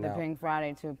be in and The out. Pink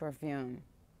Friday 2 perfume.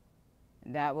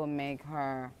 That will make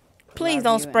her Please love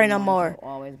don't you spray and no want more. to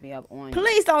always be up on you.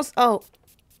 Please don't. Oh.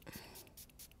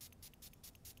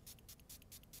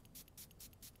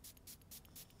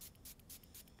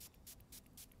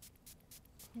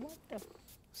 What the?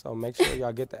 So make sure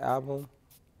y'all get the album.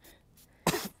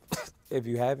 If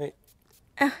you haven't,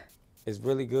 it's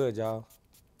really good, y'all.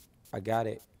 I got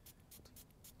it.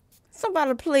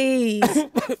 Somebody please.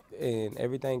 And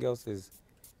everything else is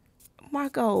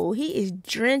Marco, he is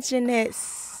drenching that.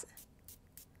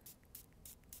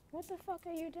 What the fuck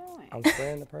are you doing? I'm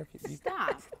spraying the perfume.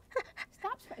 Stop.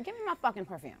 Give me my fucking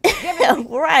perfume. Give it to me.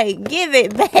 Right, give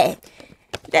it back.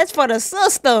 That's for the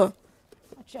sister.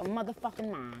 What's your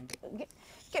motherfucking mind?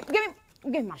 Give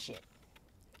me my shit.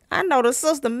 I know the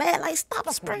sister mad, like, stop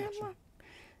spraying my.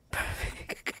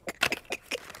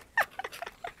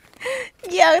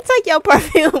 Yo, take your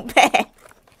perfume back.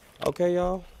 Okay,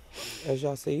 y'all. As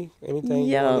y'all see, anything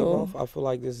you want to leave off, I feel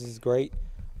like this is great.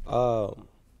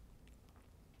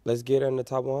 Let's get her in the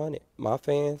top 100. My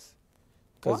fans,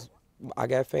 because I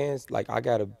got fans, like I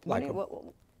got a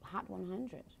Hot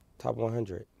 100. top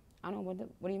 100. I don't know what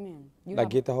do you mean? Like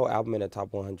get the whole album in the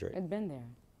top 100. It's been there.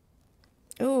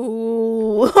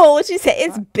 Ooh, what she said?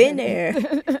 It's been there.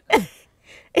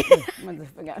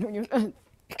 Motherfucker, you.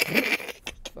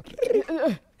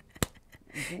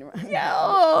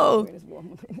 Yo.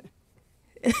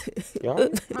 Y'all?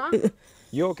 Huh?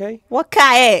 You okay? What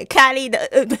Kai at? Kai need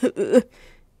the.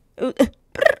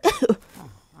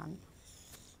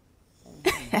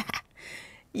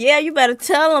 Yeah, you better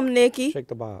tell him, Nikki. Shake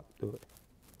the bob. Do it.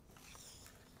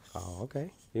 Oh,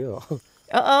 okay. Yeah.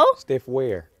 Uh-oh. Stiff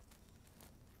wear.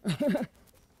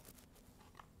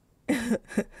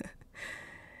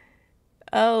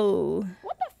 Oh.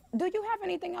 What the? Do you have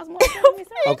anything else more to tell me,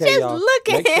 sir? Okay, just y'all.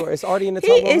 looking. Make sure it's already in the He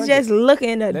top 100. is just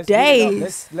looking the Let's get it up.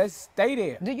 days. Let's stay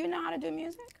there. Do you know how to do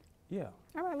music? Yeah.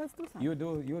 All right, let's do something. You'll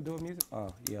do music?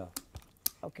 Oh, yeah.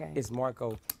 Okay. It's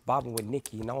Marco bobbing with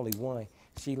Nicki and only one.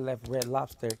 She left Red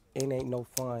Lobster, it ain't no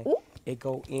fun. Ooh. It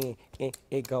go in and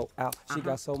it go out. She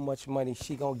got so much money,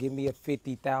 she gonna give me a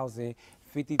 50,000.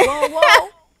 50. Whoa.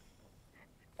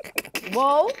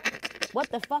 Whoa. What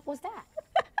the fuck was that?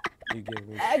 You give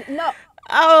me. No.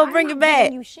 Oh, I'm bring not it back.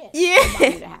 giving you shit. Yeah. to buy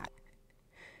you the hat.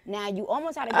 Now you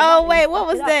almost had to. Oh, wait, what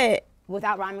was that?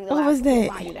 Without rhyming the What last was that?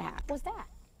 Buy you the hat. What's that?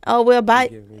 Oh, well, bye.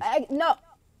 Give me. No,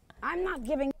 I'm not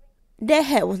giving That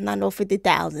hat was not no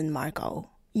 50,000, Marco.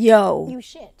 Yo. you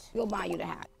shit. We'll buy you the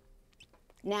hat.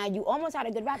 Now you almost had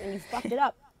a good rap and you fucked it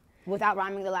up without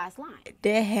rhyming the last line.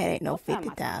 That hat ain't no What time am I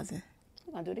 50,000.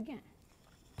 We're gonna do it again.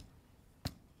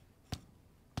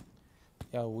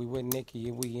 Yo, we with Nicki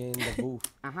and we in the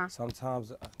booth. Uh-huh.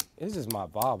 Sometimes it's just my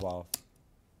bob off.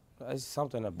 It's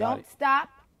something about Don't it. stop.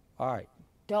 All right.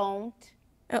 Don't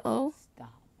Uh-oh.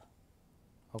 stop.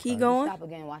 Okay. Keep going. Stop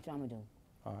again. Watch what I'm gonna do.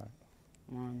 All right.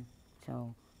 1,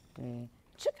 2, 3.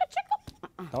 Chicka chicka.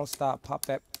 Don't stop, pop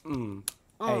that.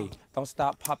 Hey, don't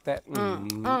stop, pop that.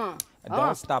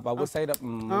 Don't stop. I would say the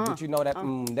but you know that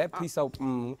that piece of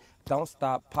don't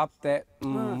stop, pop that.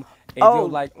 If you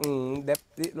like that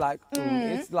it like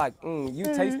it's like you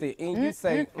taste it and you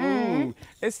say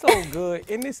it's so good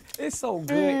and it's so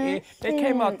good. It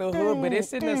came out the hood, but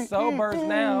it's in the suburbs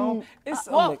now. It's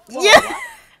Yeah.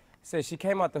 Said she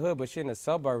came out the hood, but she in the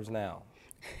suburbs now.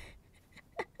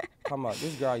 Talking about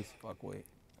this girl I used to fuck with.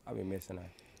 I be missing her.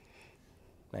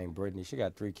 Named Brittany. She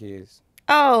got 3 kids.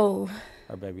 Oh.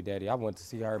 Her baby daddy. I went to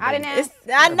see her. I didn't baby. ask.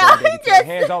 I Her know. baby He daddy just put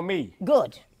hands on me.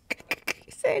 Good.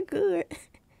 said good.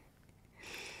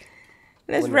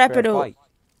 Let's Wasn't a wrap fair it up. fight.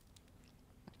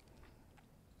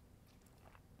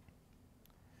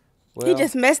 He Well,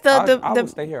 just messed up I the would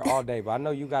stay here all day, but I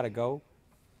know you gotta go.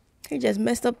 he just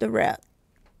messed up the rap.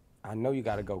 I know you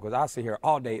gotta go because I sit here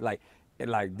all day. Like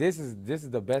this is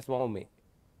the best moment.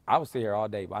 I would sit here all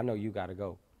day, but I know you gotta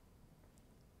go.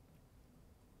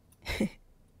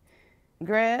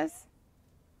 Grizz,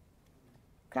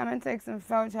 come and take some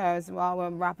photos while we're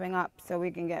wrapping up so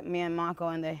we can get me and Marco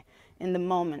in the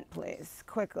moment, please.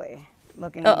 Quickly.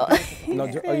 Looking beautiful. No,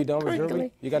 are you done with jewelry?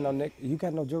 Crinkly. You got no neck? You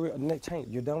got no jewelry or neck chain?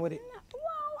 You done with it?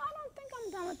 Well, I don't think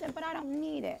I'm done with it, but I don't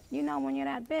need it. You know when you're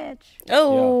that bitch.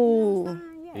 Oh.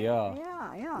 Yeah.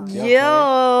 Yeah.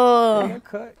 Yo.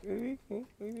 Cut.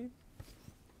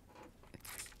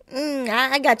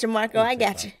 I got you, Marco. I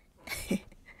got you.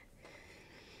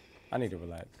 I need to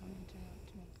relax.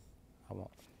 I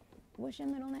want What's your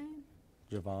middle name?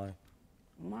 Javon,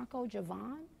 Marco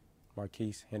Javon?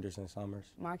 Marquise Henderson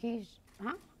Summers, Marquise,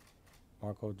 huh?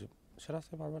 Marco. Should I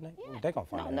say my real name? They gonna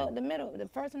find No, out. the middle, the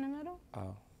first in the middle?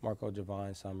 Marco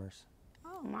Javon Summers.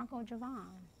 Oh, Marco Javon.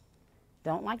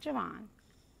 Don't like Javon.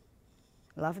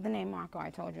 Love the name Marco. I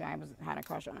told you I had a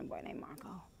crush on a boy named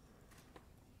Marco.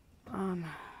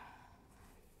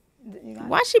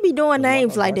 Why she be doing Was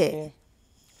names Marco like dark that?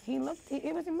 skin?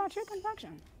 He was about your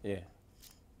complexion. Yeah.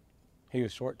 He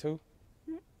was short too?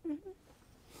 Yeah,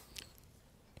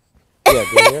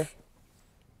 good hair?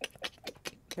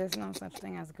 There's no such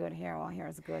thing as good hair. All hair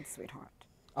is good, sweetheart.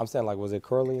 I'm saying, like, was it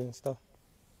curly and stuff?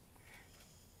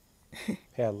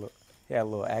 Had a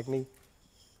little acne?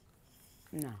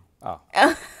 No. Oh.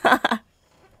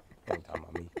 Don't talk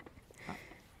about me.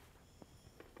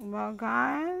 Well,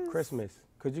 guys. Christmas.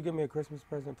 Could you give me a Christmas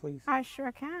present, please? I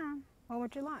sure can. What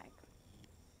would you like?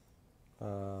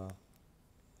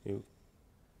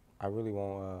 I really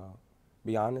want,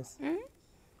 be honest. Hmm?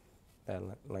 That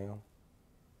lamb.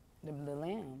 The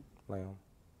lamb. Lamb.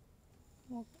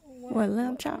 What,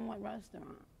 lamb chop? From what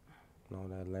restaurant? No,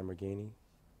 that Lamborghini.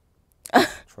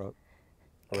 Truck.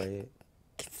 Red.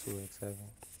 2X7.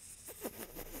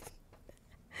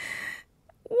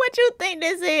 What you think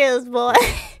this is, boy?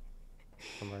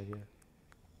 I'm right here.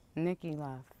 Nicki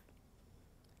left.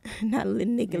 Not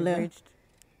little Nicki You left. reached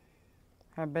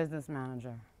her business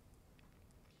manager.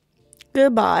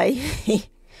 Goodbye.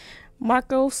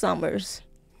 Marco Summers.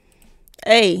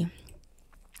 Hey.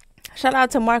 Shout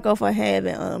out to Marco for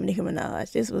having Nicki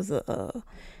Minaj. This was a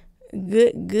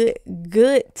good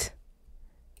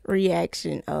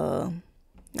reaction.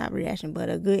 Not reaction, but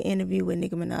a good interview with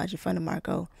Nicki Minaj in front of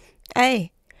Marco.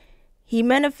 Hey, he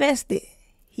manifested.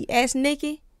 He asked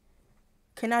Nicki,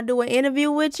 can I do an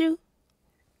interview with you?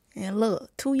 And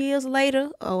look, 2 years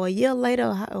later, or a year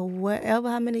later, or whatever,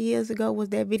 how many years ago was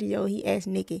that video, he asked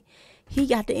Nicki. He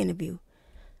got the interview.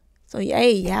 So,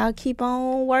 hey, y'all keep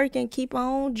on working, keep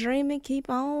on dreaming, keep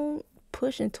on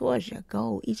pushing towards your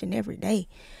goal each and every day.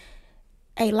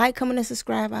 Hey, like, comment, and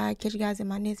subscribe. I'll catch you guys in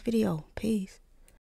my next video. Peace.